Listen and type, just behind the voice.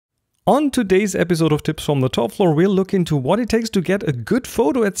On today's episode of Tips from the Top Floor, we'll look into what it takes to get a good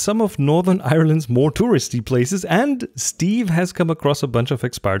photo at some of Northern Ireland's more touristy places, and Steve has come across a bunch of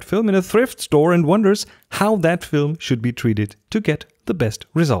expired film in a thrift store and wonders how that film should be treated to get the best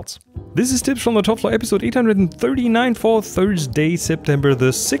results. This is Tips from the Top Floor, episode 839 for Thursday, September the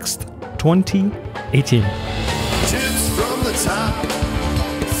 6th, 2018. Tips from the top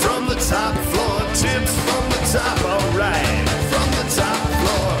floor, tips from the top, alright, from the top floor.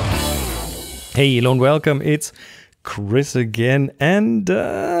 Hey, hello and welcome, it's Chris again, and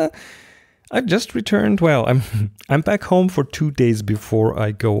I just returned. Well, I'm back home for 2 days before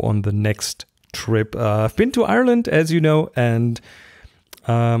I go on the next trip. I've been to Ireland, as you know, and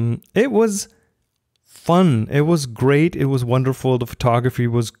it was fun. It was great. It was wonderful. The photography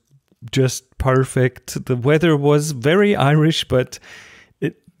was just perfect. The weather was very Irish, but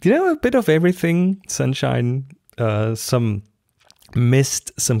a bit of everything. Sunshine, some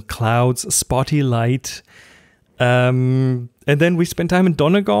mist, some clouds, spotty light. And then we spent time in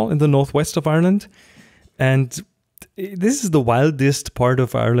Donegal in the northwest of Ireland. And this is the wildest part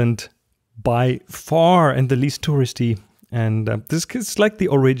of Ireland by far and the least touristy. And this is like the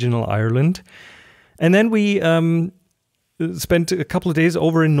original Ireland. And then we spent a couple of days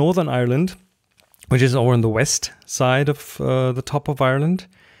over in Northern Ireland, which is over on the west side of the top of Ireland.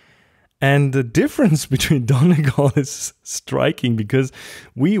 And the difference between Donegal is striking because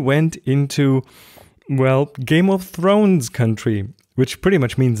we went into, well, Game of Thrones country, which pretty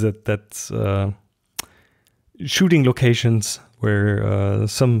much means that that's shooting locations where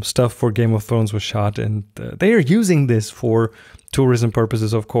some stuff for Game of Thrones was shot, and they are using this for tourism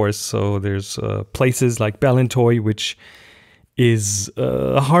purposes, of course. So there's places like Ballintoy, which is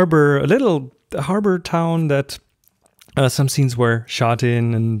a little harbor town that some scenes were shot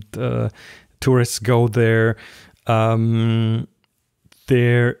in, and tourists go there.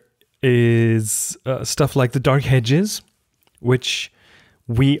 There is stuff like the Dark Hedges, which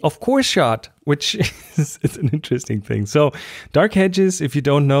we, of course, shot, which is an interesting thing. So, Dark Hedges, if you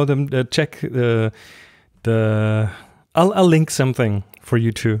don't know them, check I'll link something for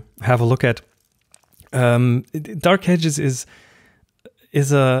you to have a look at. Dark Hedges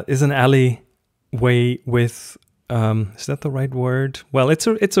is an alleyway with is that the right word? Well,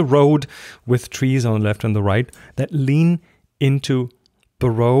 it's a road with trees on the left and the right that lean into the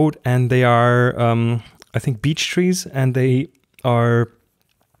road, and they are I think beech trees, and they are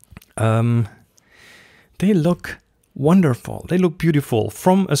they look wonderful. They look beautiful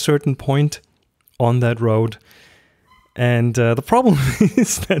from a certain point on that road. And the problem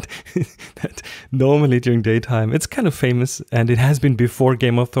is that normally during daytime, it's kind of famous, and it has been before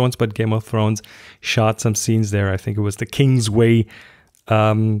Game of Thrones, but Game of Thrones shot some scenes there. I think it was the King's Way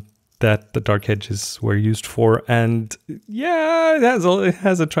that the Dark Hedges were used for. And yeah, it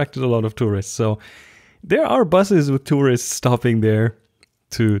has attracted a lot of tourists. So there are buses with tourists stopping there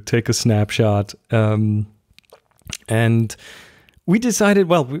to take a snapshot. And we decided,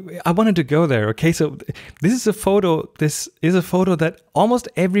 well, I wanted to go there. Okay, so this is a photo that almost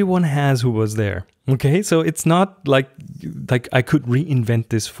everyone has who was there. Okay, so it's not like I could reinvent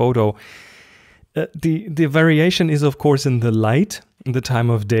this photo. The variation is, of course, in the light, in the time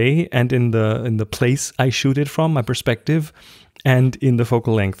of day, and in the place I shoot it from, my perspective, and in the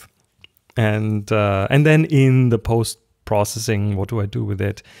focal length, and then in the post-processing, what do I do with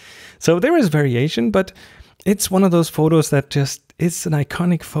it? So there is variation, but it's one of those photos that just is an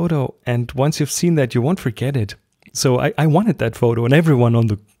iconic photo, and once you've seen that, you won't forget it. So I wanted that photo, and everyone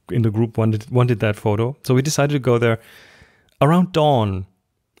in the group wanted that photo. So we decided to go there around dawn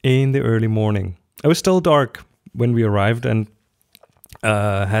in the early morning. It was still dark when we arrived, and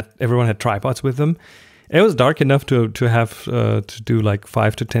everyone had tripods with them. It was dark enough to have to do like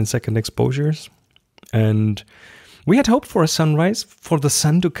 5 to 10 second exposures, and we had hoped for a sunrise, for the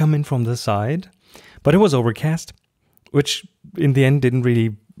sun to come in from the side. But it was overcast, which in the end didn't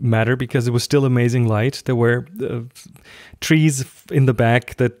really matter because it was still amazing light. There were trees in the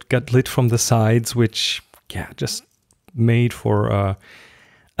back that got lit from the sides, which, just made for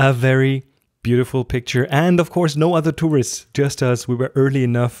a very beautiful picture. And of course, no other tourists, just us. We were early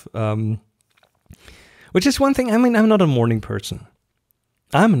enough, which is one thing. I mean, I'm not a morning person.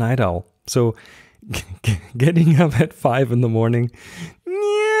 I'm a night owl. So getting up at 5 in the morning,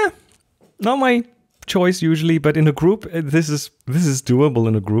 not my choice usually, but in a group, this is doable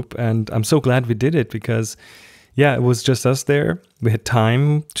in a group, and I'm so glad we did it because, it was just us there. We had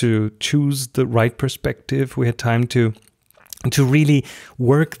time to choose the right perspective. We had time to really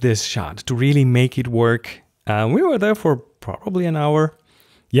work this shot, to really make it work. We were there for probably an hour,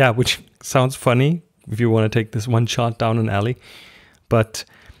 which sounds funny if you want to take this one shot down an alley, but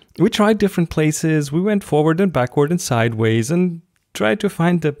we tried different places. We went forward and backward and sideways and tried to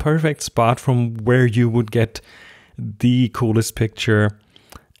find the perfect spot from where you would get the coolest picture.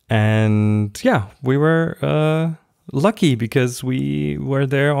 And yeah, we were lucky because we were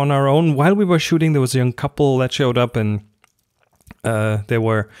there on our own. While we were shooting, there was a young couple that showed up, and they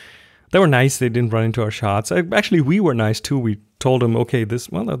were nice. They didn't run into our shots. Actually, we were nice too. We told them, okay,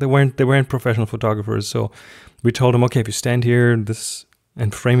 they weren't professional photographers, so we told them, okay, if you stand here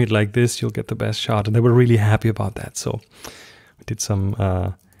and frame it like this, you'll get the best shot. And they were really happy about that. So we did some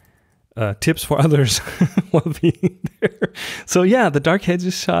tips for others while being there. So yeah, the dark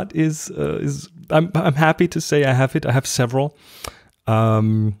hedges shot is I'm happy to say I have it. I have several.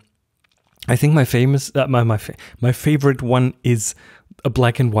 I think my favorite one is a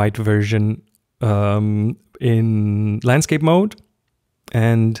black and white version in landscape mode,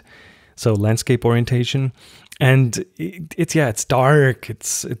 and so landscape orientation. And it's dark,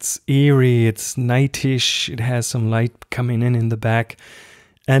 it's eerie, it's nightish. It has some light coming in the back.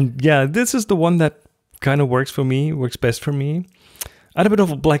 And yeah, this is the one that kind of works best for me. I had a bit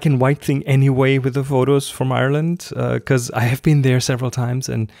of a black and white thing anyway with the photos from Ireland, because I have been there several times,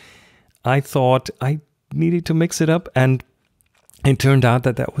 and I thought I needed to mix it up, and it turned out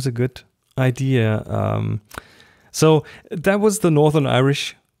that was a good idea. So that was the Northern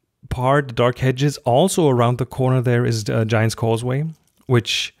Irish part, the dark hedges. Also around the corner there is Giant's Causeway,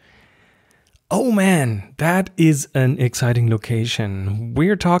 which, oh man, that is an exciting location.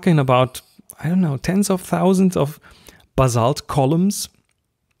 We're talking about, I don't know, tens of thousands of basalt columns,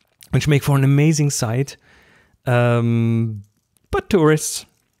 which make for an amazing sight. But tourists,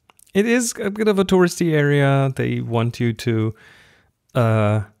 it is a bit of a touristy area. They want you to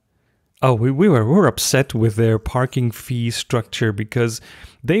we were upset with their parking fee structure, because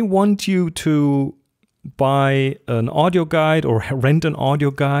they want you to buy an audio guide or rent an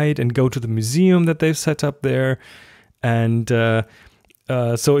audio guide and go to the museum that they've set up there. And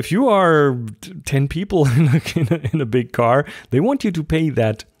so if you are 10 people in a big car, they want you to pay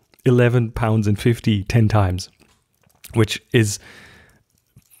that £11.50 10 times, which is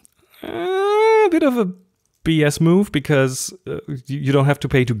a bit of a BS move, because you don't have to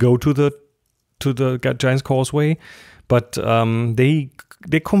pay to go to the Giant's Causeway, but they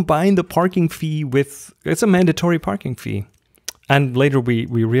combine the parking fee with, it's a mandatory parking fee. And later we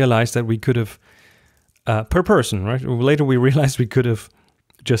realized that we could have per person, right? Later we realized we could have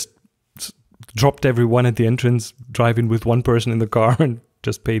just dropped everyone at the entrance, drive in with one person in the car, and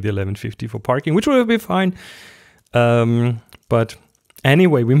just pay the $11.50 for parking, which would have been fine. But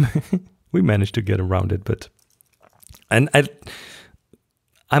anyway, we managed to get around it. And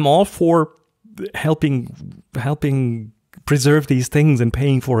I'm all for helping preserve these things and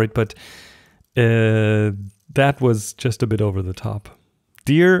paying for it, but that was just a bit over the top.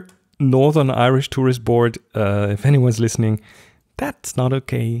 Dear Northern Irish Tourist Board, if anyone's listening, that's not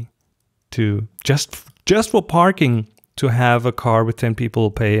okay to just for parking to have a car with 10 people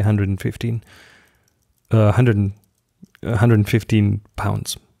pay 115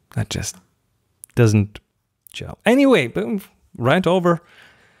 pounds. That just doesn't gel. Anyway, boom, right over.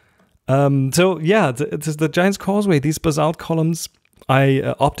 So yeah, it's the Giant's Causeway, these basalt columns.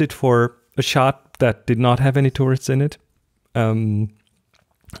 I opted for a shot that did not have any tourists in it.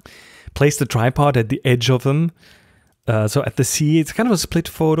 Placed the tripod at the edge of them. So at the sea, it's kind of a split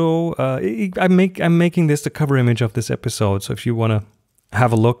photo. I'm making this the cover image of this episode. So if you want to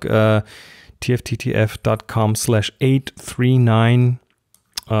have a look, tfttf.com/839.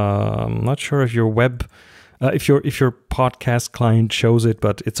 I'm not sure if your if your podcast client shows it,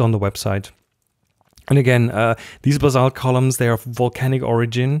 but it's on the website. And again, these basalt columns, they are of volcanic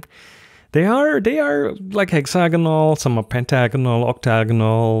origin. They are like hexagonal. Some are pentagonal,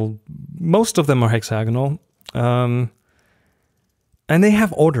 octagonal. Most of them are hexagonal. And they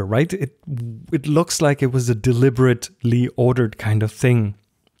have order, right? It looks like it was a deliberately ordered kind of thing.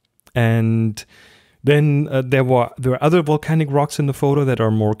 And then there were other volcanic rocks in the photo that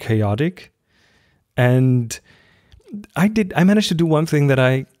are more chaotic. And I managed to do one thing that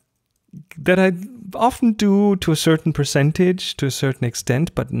I often do to a certain percentage, to a certain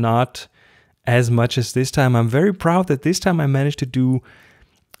extent, but not as much as this time. I'm very proud that this time I managed to do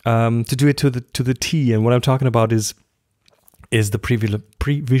it to the T. And what I'm talking about is the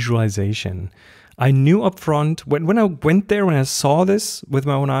pre-visualization. I knew up front, when I went there, when I saw this with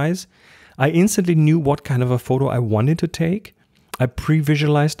my own eyes, I instantly knew what kind of a photo I wanted to take. I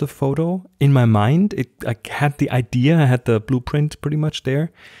pre-visualized the photo in my mind. I had the idea, I had the blueprint pretty much there.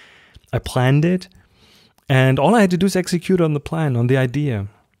 I planned it, and all I had to do is execute on the plan, on the idea.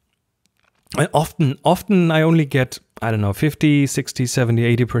 And often I only get I don't know, 50, 60,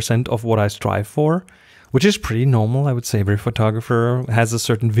 70, 80% of what I strive for, which is pretty normal. I would say every photographer has a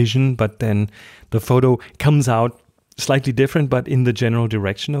certain vision, but then the photo comes out slightly different, but in the general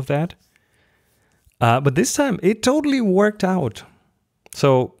direction of that. But this time it totally worked out.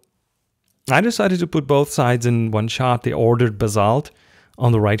 So I decided to put both sides in one shot, the ordered basalt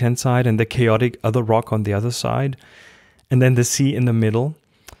on the right-hand side and the chaotic other rock on the other side, and then the sea in the middle.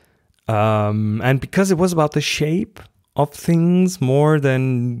 And because it was about the shape of things more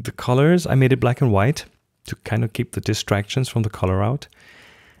than the colors, I made it black and white to kind of keep the distractions from the color out.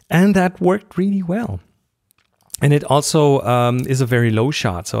 And that worked really well. And it also is a very low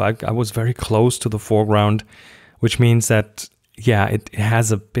shot. So I was very close to the foreground, which means that, yeah, it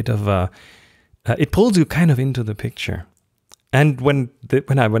has a bit of a, it pulls you kind of into the picture. And when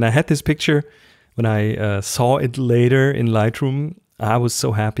I had this picture, when I saw it later in Lightroom, I was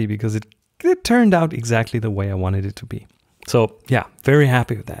so happy because it turned out exactly the way I wanted it to be. So yeah, very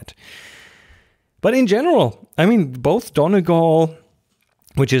happy with that. But in general, I mean, both Donegal,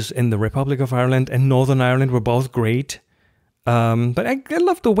 which is in the Republic of Ireland, and Northern Ireland were both great. But I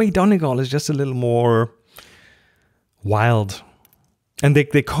love the way Donegal is just a little more wild. And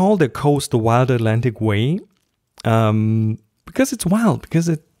they call the coast the Wild Atlantic Way because it's wild, because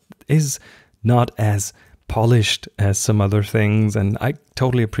it is not as polished as some other things. And I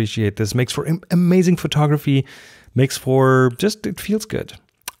totally appreciate this. Makes for amazing photography, makes for just, it feels good.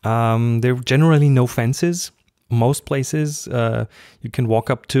 There are generally no fences. Most places you can walk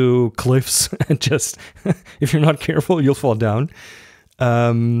up to cliffs and just, if you're not careful, you'll fall down.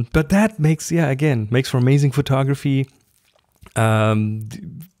 But that makes, yeah, again, makes for amazing photography,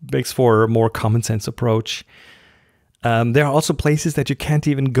 makes for a more common sense approach. There are also places that you can't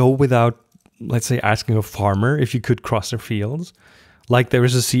even go without, let's say, asking a farmer if you could cross their fields. Like there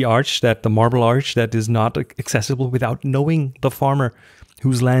is a sea arch, the marble arch, that is not accessible without knowing the farmer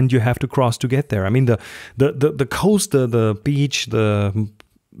whose land you have to cross to get there. I mean, the coast, the beach, the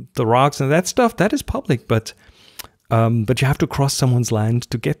rocks and that stuff, that is public, but you have to cross someone's land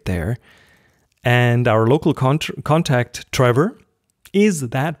to get there. And our local contact, Trevor, is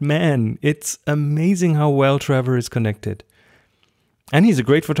that man. It's amazing how well Trevor is connected. And he's a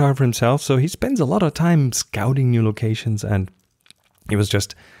great photographer himself, so he spends a lot of time scouting new locations, and he was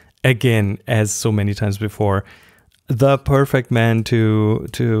just, again, as so many times before, the perfect man to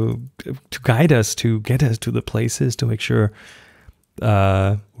guide us, to get us to the places, to make sure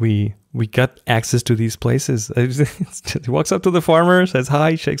we got access to these places. He walks up to the farmer, says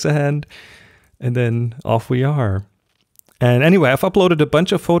hi, shakes a hand, and then off we are. And anyway, I've uploaded a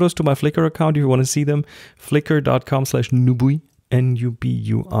bunch of photos to my Flickr account if you want to see them. Flickr.com/nubui,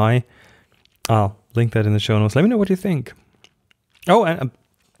 Nubui. I'll link that in the show notes. Let me know what you think. Oh, and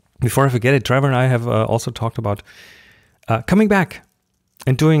before I forget it, Trevor and I have also talked about coming back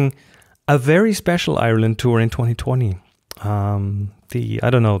and doing a very special Ireland tour in 2020. I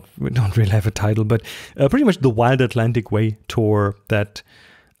don't know, we don't really have a title, but pretty much the Wild Atlantic Way tour that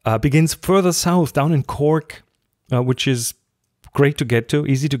begins further south, down in Cork, which is great to get to,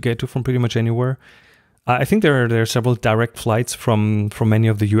 easy to get to from pretty much anywhere. I think there are several direct flights from many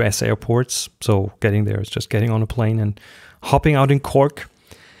of the US airports, so getting there is just getting on a plane and hopping out in Cork.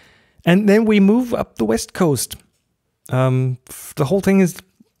 And then we move up the west coast. The whole thing is,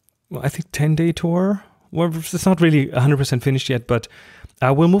 I think, 10-day tour. Well, it's not really 100% finished yet, but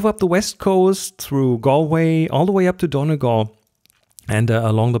we'll move up the west coast through Galway, all the way up to Donegal and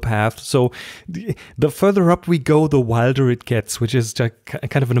along the path. So the further up we go, the wilder it gets, which is just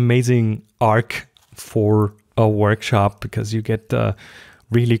kind of an amazing arc for a workshop, because you get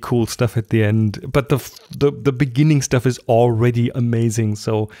really cool stuff at the end. But the beginning stuff is already amazing.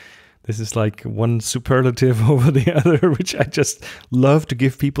 So this is like one superlative over the other, which I just love to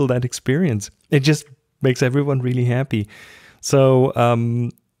give people that experience. It just makes everyone really happy. So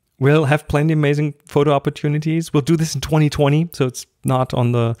we'll have plenty of amazing photo opportunities. We'll do this in 2020, so it's not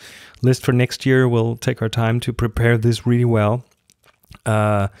on the list for next year. We'll take our time to prepare this really well.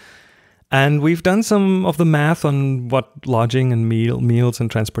 And we've done some of the math on what lodging and meals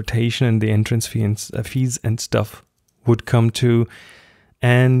and transportation and the entrance fees and stuff would come to.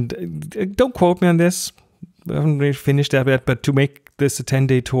 And don't quote me on this. I haven't really finished that yet, but to make this a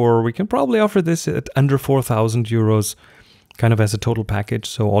 10-day tour, we can probably offer this at under 4,000 euros, kind of as a total package.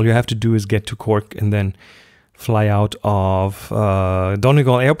 So all you have to do is get to Cork and then fly out of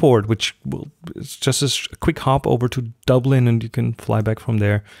Donegal Airport, which is just a quick hop over to Dublin, and you can fly back from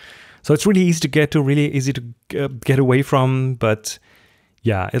there. So it's really easy to get to, really easy to get away from. But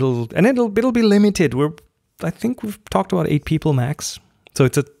yeah, it'll be limited. I think we've talked about 8 people max. So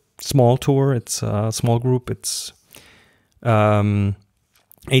it's a small tour. It's a small group. It's 8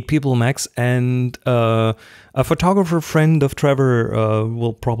 people max, and a photographer friend of Trevor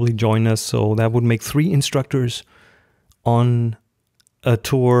will probably join us, so that would make 3 instructors on a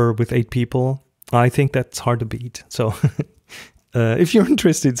tour with 8 people. I think that's hard to beat. So if you're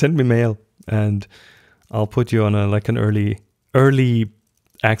interested, send me mail and I'll put you on an early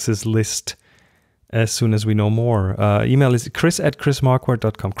access list as soon as we know more. Email is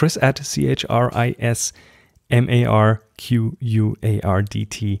chris@chrismarquardt.com.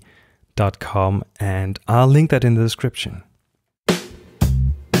 chris@chris@CHRISMARQUARDT.com, and I'll link that in the description.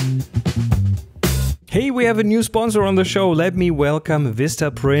 Hey, we have a new sponsor on the show. Let me welcome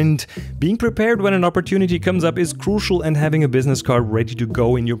Vistaprint. Being prepared when an opportunity comes up is crucial, and having a business card ready to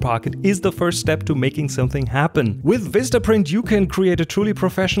go in your pocket is the first step to making something happen. With Vistaprint, you can create a truly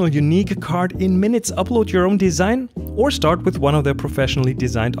professional, unique card in minutes, upload your own design, or start with one of their professionally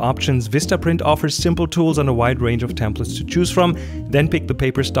designed options. Vistaprint offers simple tools and a wide range of templates to choose from. Then pick the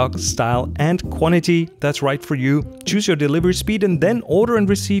paper stock, style, and quantity that's right for you. Choose your delivery speed and then order and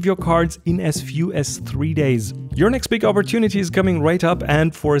receive your cards in as few as 3 days. Your next big opportunity is coming right up,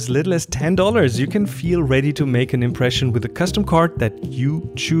 and for as little as $10, you can feel ready to make an impression with a custom card that you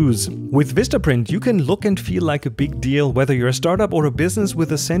choose. With Vistaprint, you can look and feel like a big deal, whether you're a startup or a business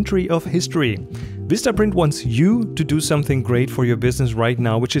with a century of history. Vistaprint wants you to do something great for your business right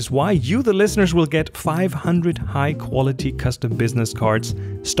now, which is why you, the listeners, will get 500 high-quality custom business cards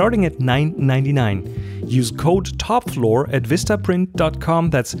starting at $9.99. Use code TOPFLOOR at vistaprint.com.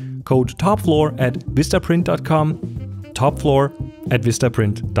 That's code TOPFLOOR at vistaprint.com. TOPFLOOR at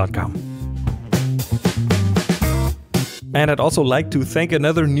vistaprint.com. And I'd also like to thank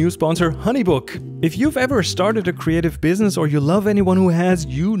another new sponsor, HoneyBook. If you've ever started a creative business or you love anyone who has,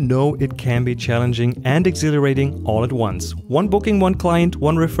 you know it can be challenging and exhilarating all at once. One booking, one client,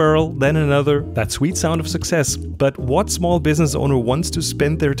 one referral, then another. That sweet sound of success. But what small business owner wants to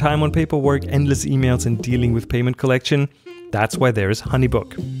spend their time on paperwork, endless emails, and dealing with payment collection? That's why there is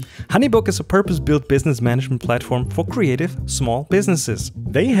HoneyBook. HoneyBook is a purpose-built business management platform for creative small businesses.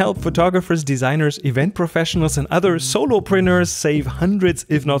 They help photographers, designers, event professionals, and other solopreneurs save hundreds,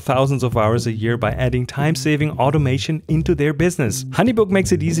 if not thousands of hours a year by adding time-saving automation into their business. HoneyBook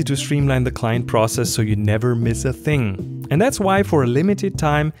makes it easy to streamline the client process so you never miss a thing. And that's why for a limited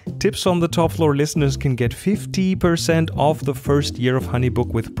time, Tips from the Top Floor listeners can get 50% off the first year of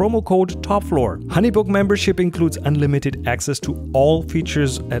HoneyBook with promo code TOPFLOOR. HoneyBook membership includes unlimited access to all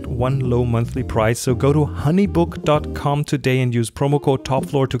features at one low monthly price. So go to honeybook.com today and use promo code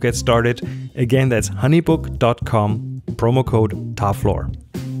TOPFLOOR to get started. Again, that's honeybook.com, promo code TOPFLOOR.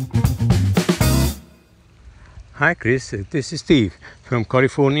 Hi Chris, this is Steve from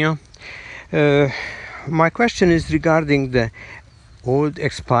California. My question is regarding the old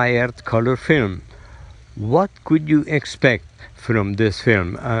expired color film. What could you expect from this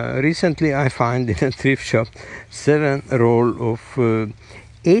film? Recently I found in a thrift shop 7 roll of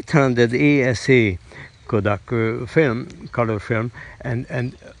 800 ASA Kodak color film,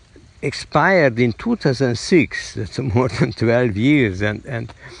 and expired in 2006. That's more than 12 years,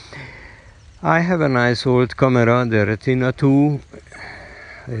 and I have a nice old camera, the Retina 2,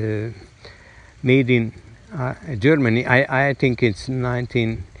 made in Germany. I think it's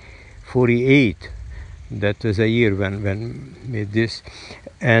 1948. That was a year when made this,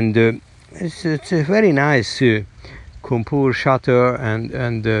 and it's a very nice contour shutter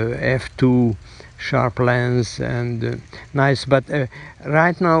and f2 sharp lens, and nice. But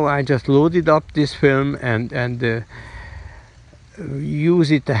right now I just loaded up this film and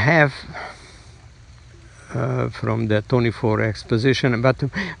use it half from the 24 exposition. But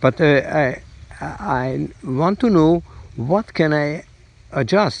I want to know what can I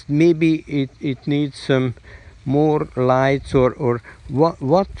adjust. Maybe it needs some more lights, or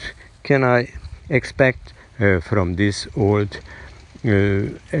what can I expect from this old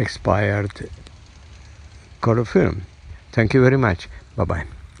expired color film. Thank you very much. Bye-bye.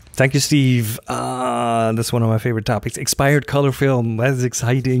 Thank you, Steve. That's one of my favorite topics. Expired color film. That's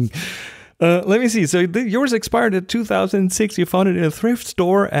exciting. Let me see. So yours expired in 2006. You found it in a thrift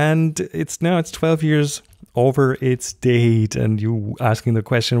store, and it's 12 years over its date. And you asking the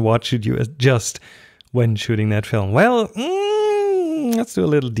question, what should you adjust when shooting that film? Well, let's do a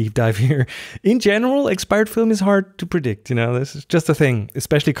little deep dive here. In general, expired film is hard to predict. This is just a thing,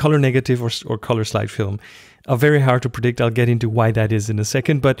 especially color negative or color slide film. Very hard to predict. I'll get into why that is in a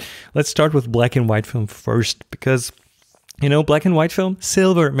second. But let's start with black and white film first, because black and white film,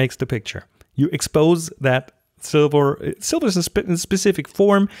 silver makes the picture. You expose that silver is a specific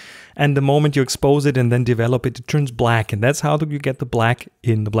form, and the moment you expose it and then develop it, it turns black, and that's how you get the black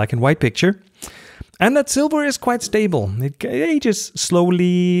in the black and white picture. And that silver is quite stable. It ages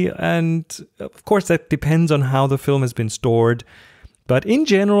slowly, and of course that depends on how the film has been stored. But in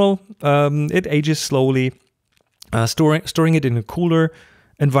general, it ages slowly. Storing it in a cooler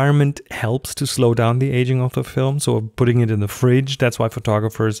environment helps to slow down the aging of the film. So putting it in the fridge, that's why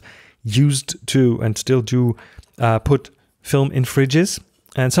photographers used to and still do put film in fridges.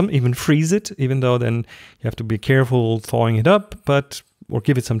 And some even freeze it, even though then you have to be careful thawing it up, or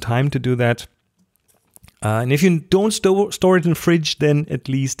give it some time to do that. And if you don't store it in the fridge, then at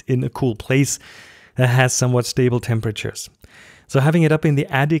least in a cool place that has somewhat stable temperatures. So having it up in the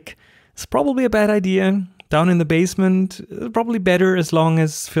attic is probably a bad idea. Down in the basement, probably better as long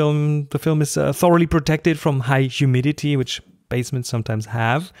as the film is thoroughly protected from high humidity, which basements sometimes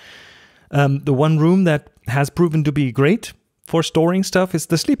have. The one room that has proven to be great for storing stuff is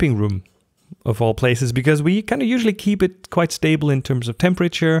the sleeping room, of all places, because we kind of usually keep it quite stable in terms of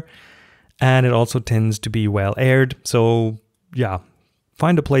temperature. And it also tends to be well aired. So yeah,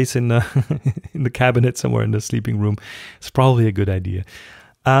 find a place in the in the cabinet somewhere in the sleeping room. It's probably a good idea.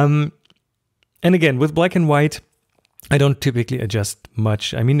 And again, with black and white, I don't typically adjust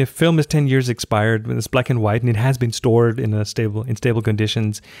much. I mean, if film is 10 years expired, when it's black and white and it has been stored in stable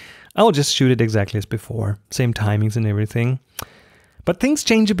conditions, I'll just shoot it exactly as before. Same timings and everything. But things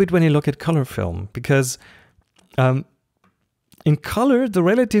change a bit when you look at color film, because in color, the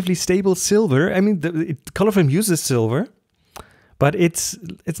relatively stable silver, I mean, color film uses silver, but it's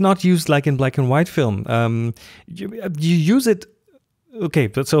not used like in black and white film. You use it, okay,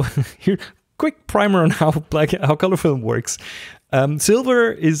 so here, quick primer on how color film works.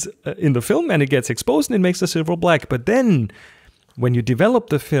 Silver is in the film and it gets exposed and it makes the silver black, but then when you develop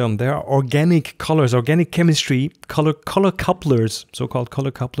the film, there are organic colors, organic chemistry, color couplers, so-called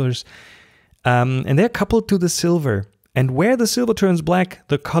color couplers, and they're coupled to the silver. And where the silver turns black,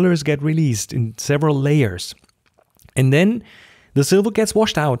 the colors get released in several layers. And then the silver gets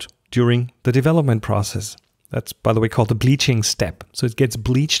washed out during the development process. That's, by the way, called the bleaching step. So it gets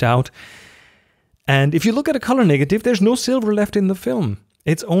bleached out. And if you look at a color negative, there's no silver left in the film.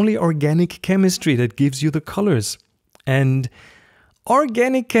 It's only organic chemistry that gives you the colors. And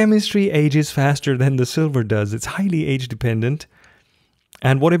organic chemistry ages faster than the silver does. It's highly age dependent.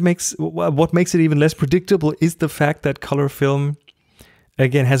 And what makes it even less predictable is the fact that color film,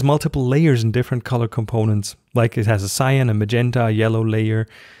 again, has multiple layers and different color components. Like it has a cyan, a magenta, a yellow layer.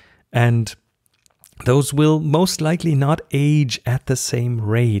 And those will most likely not age at the same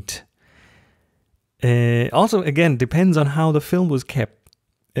rate. Also, again, depends on how the film was kept.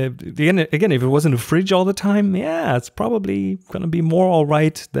 Again, if it was in a fridge all the time, yeah, it's probably going to be more all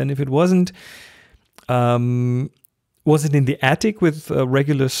right than if it wasn't. Was it in the attic with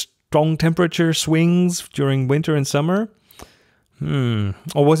regular strong temperature swings during winter and summer?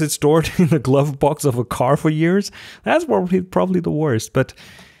 Or was it stored in the glove box of a car for years? That's probably the worst. But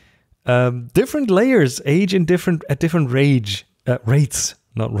different layers age at different rates.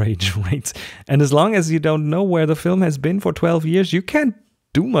 Not rage, rates. And as long as you don't know where the film has been for 12 years, you can't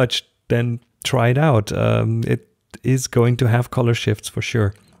do much then try it out. It is going to have color shifts for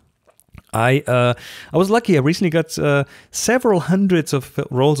sure. I was lucky. I recently got several hundreds of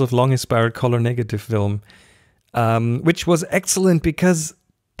rolls of long expired color negative film, which was excellent because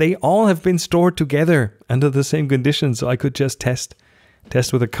they all have been stored together under the same conditions. So I could just test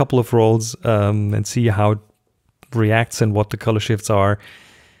with a couple of rolls and see how it reacts and what the color shifts are.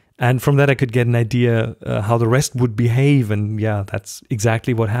 And from that, I could get an idea how the rest would behave. And yeah, that's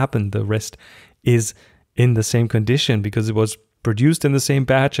exactly what happened. The rest is in the same condition because it was produced in the same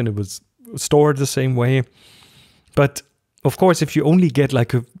batch and it was stored the same way. But of course, if you only get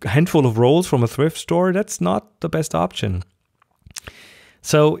like a handful of rolls from a thrift store, that's not the best option.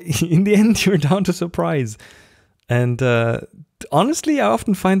 So in the end, you're down to surprise. And honestly, I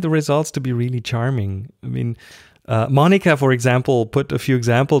often find the results to be really charming. I mean, Monica, for example, put a few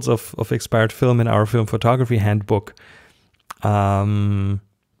examples of expired film in our film photography handbook.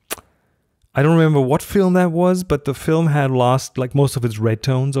 I don't remember what film that was, but the film had lost like most of its red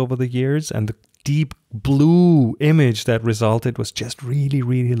tones over the years, and the deep blue image that resulted was just really,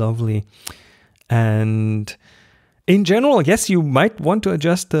 really lovely. And in general, yes, you might want to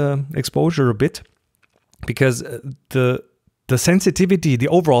adjust the exposure a bit because the sensitivity, the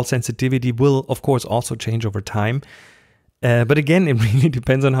overall sensitivity will, of course, also change over time. But again, it really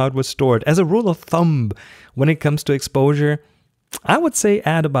depends on how it was stored. As a rule of thumb, when it comes to exposure, I would say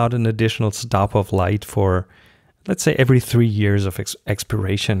add about an additional stop of light for, let's say, every 3 years of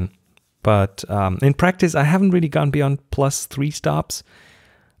expiration. But in practice, I haven't really gone beyond +3 stops.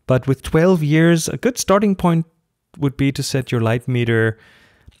 But with 12 years, a good starting point would be to set your light meter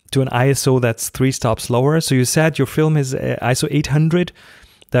to an ISO that's 3 stops lower. So you said your film is ISO 800.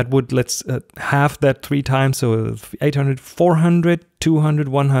 That would, let's half that 3 times. So 800, 400, 200,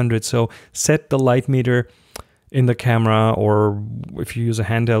 100. So set the light meter in the camera, or if you use a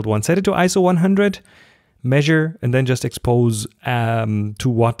handheld one, set it to ISO 100, measure, and then just expose to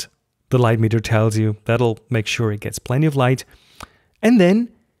what the light meter tells you. That'll make sure it gets plenty of light. And then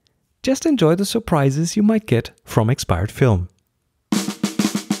just enjoy the surprises you might get from expired film.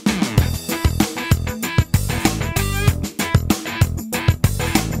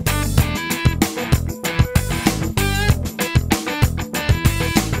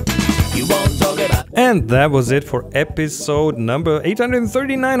 And that was it for episode number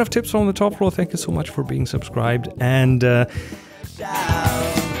 839 of Tips from the Top Floor. Thank you so much for being subscribed. And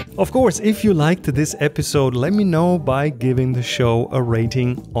of course, if you liked this episode, let me know by giving the show a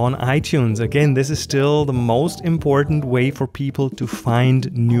rating on iTunes. Again, this is still the most important way for people to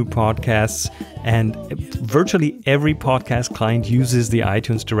find new podcasts. And virtually every podcast client uses the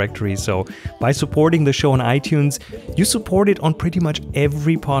iTunes directory. So by supporting the show on iTunes, you support it on pretty much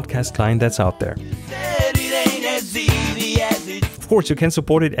every podcast client that's out there. Of course, you can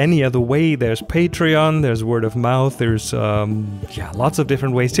support it any other way. There's Patreon, there's word of mouth, there's lots of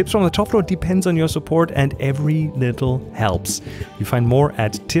different ways. Tips from the Top Floor depends on your support, and every little helps. You find more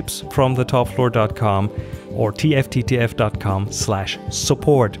at tipsfromthetopfloor.com or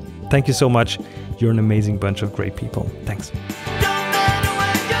tfttf.com/support. Thank you so much. You're an amazing bunch of great people. Thanks.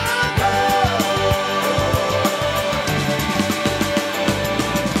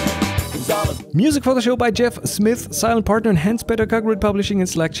 Music for the show by Jeff Smith, silent partner and hence better Grid Publishing and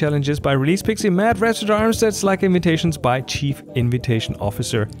Slack Challenges by Release Pixie, Matt Ratchet Armstead, Slack Invitations by Chief Invitation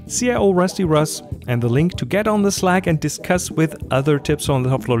Officer, CIO Rusty Russ, and the link to get on the Slack and discuss with other Tips on the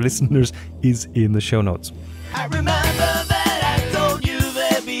Top Floor listeners is in the show notes. I remember that I told you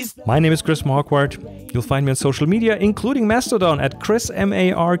there'd be... My name is Chris Marquardt. You'll find me on social media, including Mastodon at Chris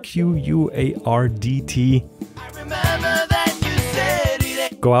MarQuardt.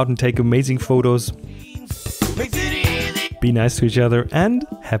 Go out and take amazing photos. Be nice to each other and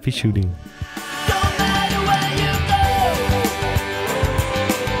happy shooting.